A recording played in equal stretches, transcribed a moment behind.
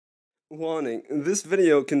Warning, this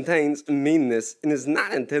video contains meanness and is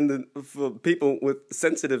not intended for people with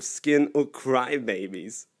sensitive skin or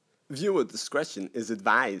crybabies. Viewer discretion is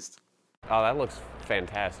advised. Oh, that looks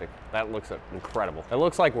fantastic. That looks incredible. It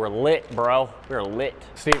looks like we're lit, bro. We're lit.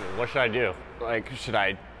 Steven, what should I do? Like, should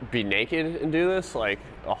I be naked and do this? Like,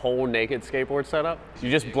 a whole naked skateboard setup?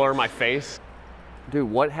 You just blur my face?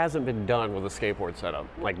 Dude, what hasn't been done with a skateboard setup?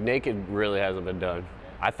 Like, naked really hasn't been done.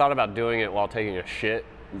 I thought about doing it while taking a shit.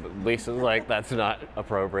 But Lisa's like, that's not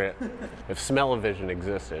appropriate. If smell-o-vision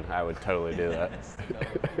existed, I would totally do that.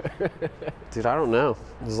 Dude, I don't know.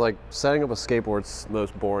 It's like setting up a skateboard's the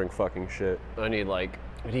most boring fucking shit. I need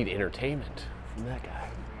entertainment from that guy.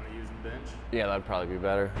 You want to use the bench? Yeah, that'd probably be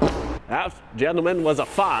better. That gentleman was a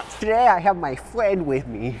fart. Today I have my friend with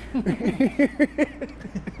me.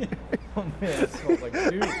 Oh man, it smells like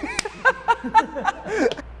soup.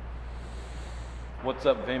 What's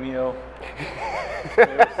up, Vimeo?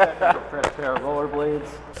 Fresh pair of rollerblades.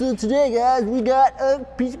 So today, guys, we got a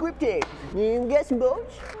piece of grip tape. And we got some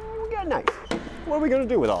bolts. And we got a knife. What are we gonna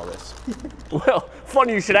do with all this? Well,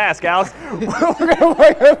 funny you should ask, Alex. We're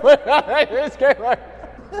gonna put on this camera.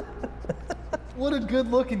 What a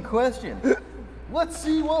good-looking question. Let's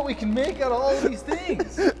see what we can make out of all of these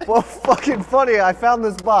things. Well, fucking funny, I found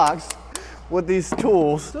this box with these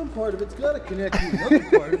tools. Some part of it's got to connect to another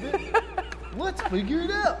part of it. Let's figure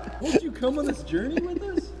it out. Won't you come on this journey with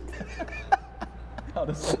us? How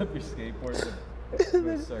to set up your skateboard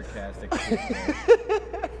with sarcastic shit.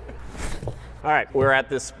 All right, we're at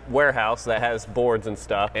this warehouse that has boards and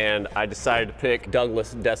stuff, and I decided to pick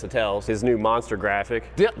Douglas Desautel's, his new monster graphic.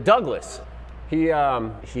 Douglas, he's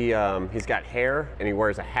got hair, and he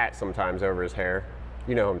wears a hat sometimes over his hair.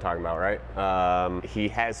 You know who I'm talking about, right? He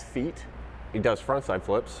has feet. He does frontside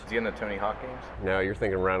flips. Is he in the Tony Hawk games? No, you're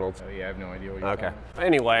thinking Reynolds. Oh yeah, I have no idea what you're Okay. talking.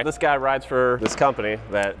 Anyway, this guy rides for this company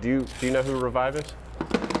that, do you know who Revive is?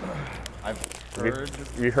 I've heard.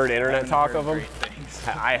 You heard internet talk of him? Great things.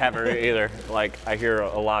 I haven't either. Like, I hear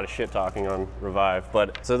a lot of shit talking on Revive.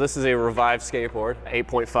 But, so this is a Revive skateboard,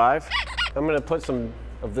 8.5. I'm gonna put some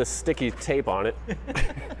of this sticky tape on it.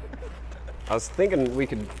 I was thinking we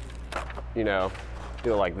could, do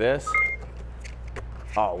it like this.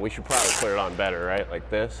 Oh, we should probably put it on better, right? Like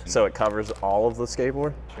this, so it covers all of the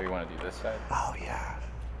skateboard. Sure you want to do this side? Oh yeah.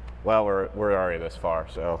 Well, we're already this far,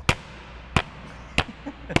 so.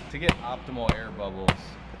 To get optimal air bubbles.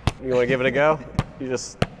 You want to give it a go? You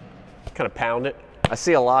just kind of pound it. I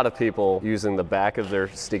see a lot of people using the back of their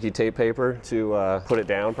sticky tape paper to put it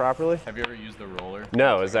down properly. Have you ever used the roller?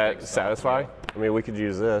 No, is that satisfying? I mean, we could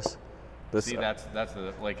use this. See, that's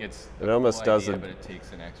the, like, it's it almost does idea, it, but it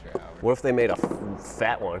takes an extra hour. What if they made a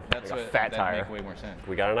fat one? That's like what, a fat tire. That'd make way more sense.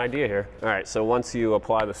 We got an idea here. All right, so once you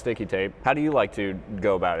apply the sticky tape, how do you like to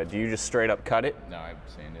go about it? Do you just straight up cut it? No, I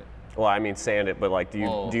sand it. Well, I mean sand it, but like, do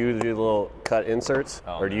you do the little cut inserts,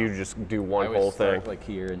 or do you just do one whole thing? Like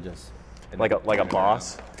here and just like a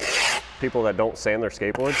boss. People that don't sand their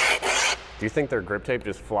skateboards, do you think their grip tape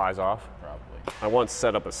just flies off? Probably. I once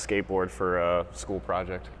set up a skateboard for a school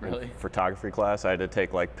project. Really? In photography class. I had to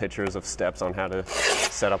take like pictures of steps on how to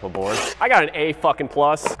set up a board. I got an A fucking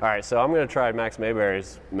plus. All right, so I'm gonna try Max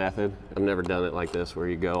Mayberry's method. I've never done it like this, where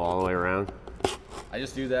you go all the way around. I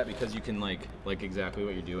just do that because you can like exactly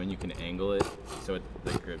what you're doing. You can angle it so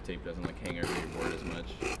the grip tape doesn't like hang over your board as much.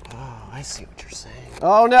 Oh, I see what you're saying.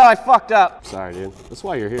 Oh no, I fucked up. Sorry, dude. That's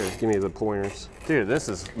why you're here. Give me the pointers. Dude, this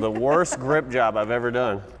is the worst grip job I've ever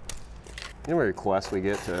done. You know what requests we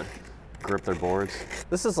get to grip their boards?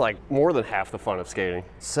 This is like more than half the fun of skating.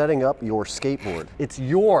 Setting up your skateboard. It's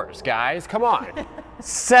yours, guys. Come on.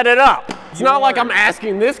 Set it up. It's not like I'm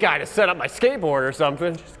asking this guy to set up my skateboard or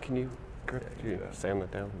something. Just, can you grip it? Dude, sand that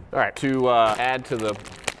down. All right, to add to the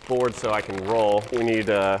board so I can roll, we need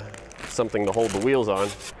something to hold the wheels on.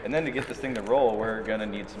 And then to get this thing to roll, we're gonna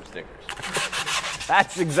need some stickers.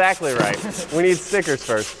 That's exactly right. We need stickers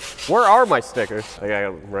first. Where are my stickers? I got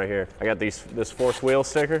them right here. I got this Force Wheel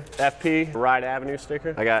sticker, FP, Ride Avenue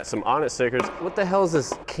sticker. I got some On It stickers. What the hell is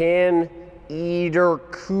this? Can Eater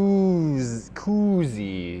Koozie.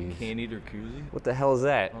 Can Eater Koozie? What the hell is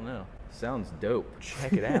that? I don't know. Sounds dope.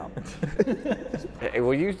 Check it out. Hey,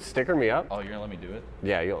 will you sticker me up? Oh, you're gonna let me do it?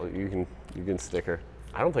 Yeah, you can sticker.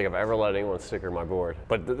 I don't think I've ever let anyone sticker my board.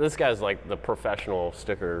 But this guy's like the professional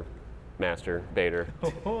sticker master baiter.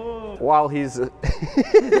 While he's doing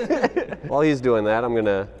that, I'm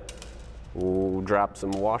gonna drop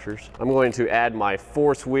some washers. I'm going to add my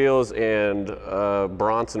Force wheels and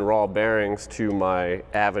Bronson raw bearings to my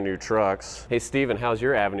Avenue trucks. Hey Steven, how's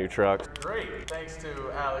your Avenue truck? Great, thanks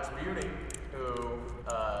to Alex Beauty, who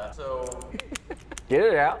Get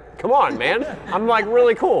it out. Come on, man. I'm like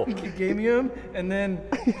really cool. You gave me them, and then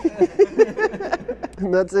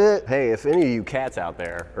And that's it. Hey, if any of you cats out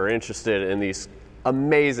there are interested in these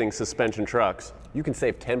amazing suspension trucks, you can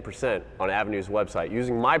save 10% on Avenue's website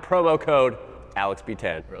using my promo code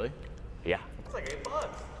AlexB10. really? Yeah. It's like $8.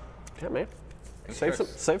 Yeah, man. These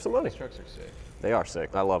Save some money. These trucks are sick. They are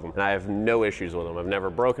sick. I love them. And I have no issues with them. I've never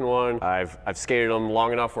broken one. I've skated them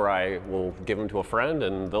long enough where I will give them to a friend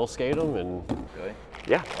and they'll skate them and Really?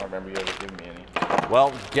 yeah. I don't remember you ever giving me any.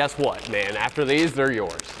 Well, guess what, man? After these, they're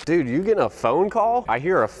yours. Dude, you getting a phone call? I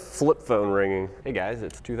hear a flip phone ringing. Hey guys,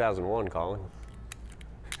 it's 2001 calling.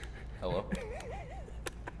 Hello?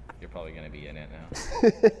 You're probably gonna be in it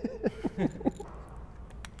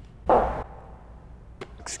now.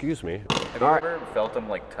 Excuse me. Have you ever felt them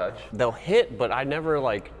like touch? They'll hit, but I never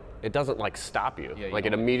like, it doesn't like stop you. Yeah, you like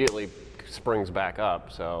it don't- immediately springs back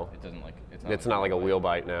up, so. It doesn't like, It's not like a wheel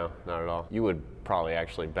bite now, not at all. You would probably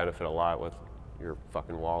actually benefit a lot with your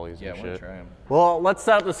fucking wallies Yeah, I and wanna shit. try 'em. Well, let's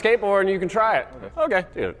set up the skateboard and you can try it. Okay.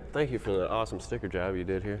 Dude, thank you for the awesome sticker job you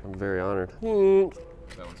did here. I'm very honored. That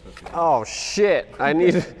one's supposed to be. Oh shit, I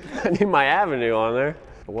need my Avenue on there.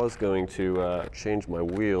 I was going to change my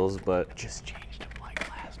wheels, but just changed them like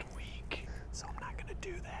last week, so I'm not gonna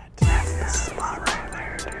do that. That's the spot right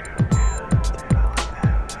there, dude.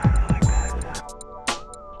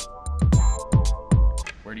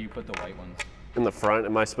 Where do you put the white ones? In the front,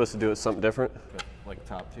 am I supposed to do it something different? Like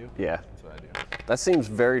top two? Yeah. That's what I do. That seems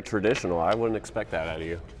very traditional. I wouldn't expect that out of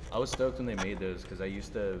you. I was stoked when they made those because I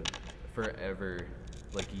used to, forever,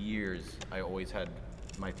 like years, I always had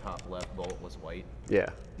my top left bolt was white. Yeah.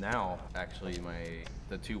 Now, actually,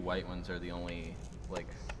 the two white ones are the only like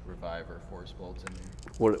Revive or Force bolts in there.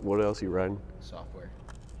 What else you riding? Software.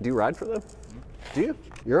 Do you ride for them? Do you?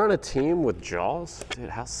 You're on a team with Jaws? Dude,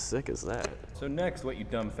 how sick is that? So next, what you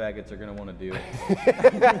dumb faggots are gonna want to do?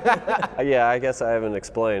 Yeah, I guess I haven't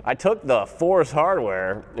explained. I took the Force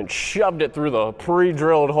hardware and shoved it through the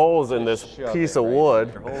pre-drilled holes in this piece of wood.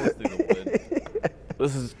 Holes through the wood.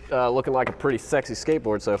 This is looking like a pretty sexy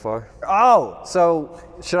skateboard so far. Oh, so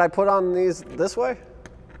should I put on these this way?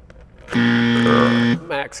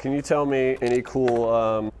 Max, can you tell me any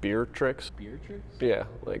cool beer tricks? Beer tricks? Yeah,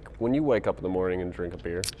 like when you wake up in the morning and drink a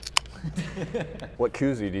beer. What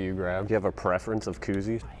koozie do you grab? Do you have a preference of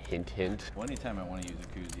koozies? Hint, hint. Well, anytime I want to use a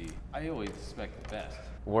koozie, I always expect the best.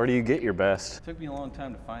 Where do you get your best? It took me a long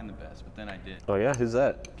time to find the best, but then I did. Oh yeah, who's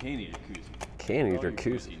that? Can eater koozie. Can eater All your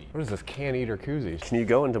koozie. koozie. What is this can eater koozie? Can you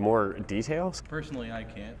go into more details? Personally, I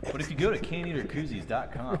can't. But if you go to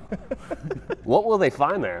caneaterkoozies.com, What will they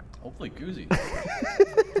find there? hopefully koozie.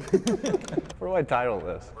 What do I title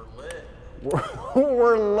this? We're lit.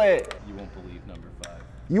 We're lit. You won't believe number 5.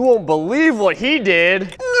 You won't believe what he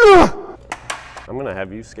did. I'm gonna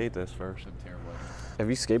have you skate this first. So terrible. Have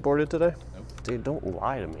you skateboarded today? Nope. Dude, don't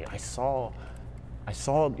lie to me. I saw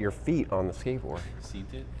your feet on the skateboard. Seen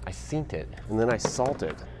it? I seen it, and then I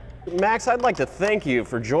salted. Max, I'd like to thank you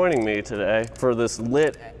for joining me today for this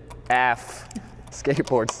lit AF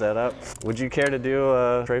skateboard setup. Would you care to do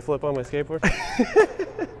a tray flip on my skateboard?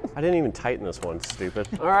 I didn't even tighten this one, stupid.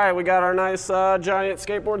 All right, we got our nice giant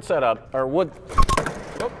skateboard setup. Our wood,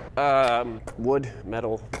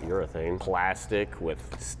 metal, urethane, plastic with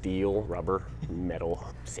steel, rubber, metal,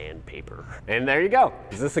 sandpaper. And there you go.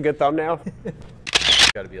 Is this a good thumbnail?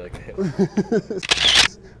 Gotta be like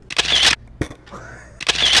this.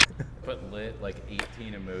 Put lit like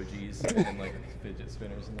 18 emojis and then like fidget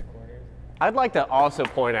spinners in the corners. I'd like to also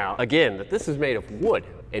point out, again, that this is made of wood,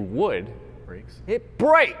 and wood, Breaks. it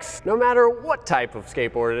breaks. No matter what type of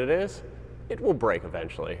skateboard it is, it will break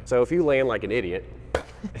eventually. So if you land like an idiot,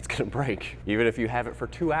 it's gonna break. Even if you have it for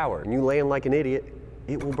 2 hours and you land like an idiot,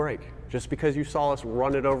 it will break. Just because you saw us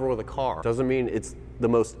run it over with a car doesn't mean it's the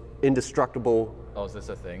most indestructible. Oh, is this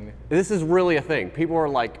a thing? This is really a thing. People are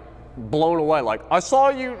like blown away. Like, I saw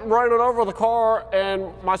you run it over with a car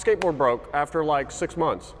and my skateboard broke after like 6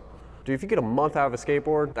 months. Dude, if you get a month out of a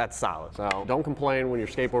skateboard, that's solid. So don't complain when your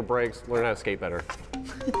skateboard breaks. Learn how to skate better.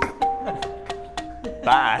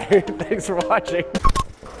 Bye. Thanks for watching.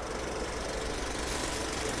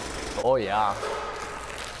 Oh yeah.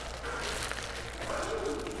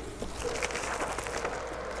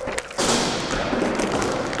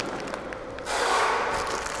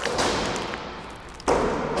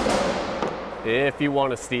 If you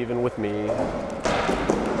want to Steven with me.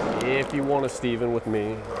 If you want to Steven with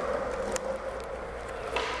me.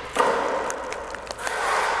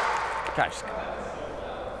 Gosh.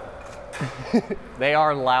 They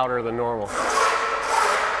are louder than normal.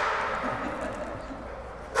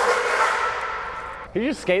 You're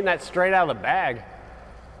just skating that straight out of the bag.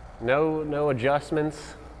 No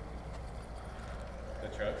adjustments. The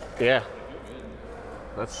truck? Yeah.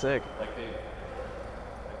 That's sick. Like leaving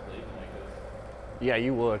like this. Yeah,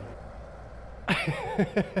 you would. I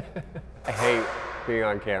hate being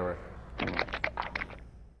on camera.